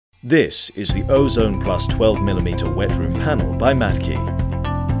This is the Eauzone Plus 12mm wet room panel by Matkey.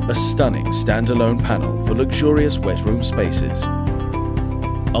 A stunning standalone panel for luxurious wet room spaces.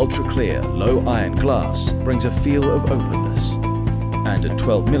 Ultra-clear, low-iron glass brings a feel of openness. And at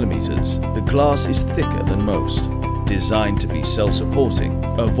 12mm, the glass is thicker than most, designed to be self-supporting,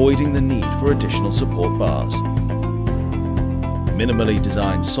 avoiding the need for additional support bars. Minimally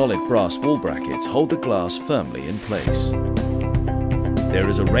designed solid brass wall brackets hold the glass firmly in place. There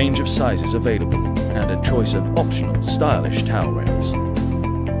is a range of sizes available and a choice of optional stylish towel rails.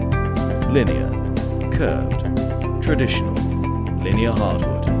 Linear, curved, traditional, linear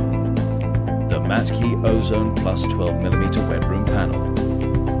hardwood. The Matkey Eauzone Plus 12mm wet room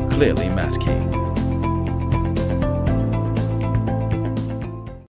panel. Clearly Matkey.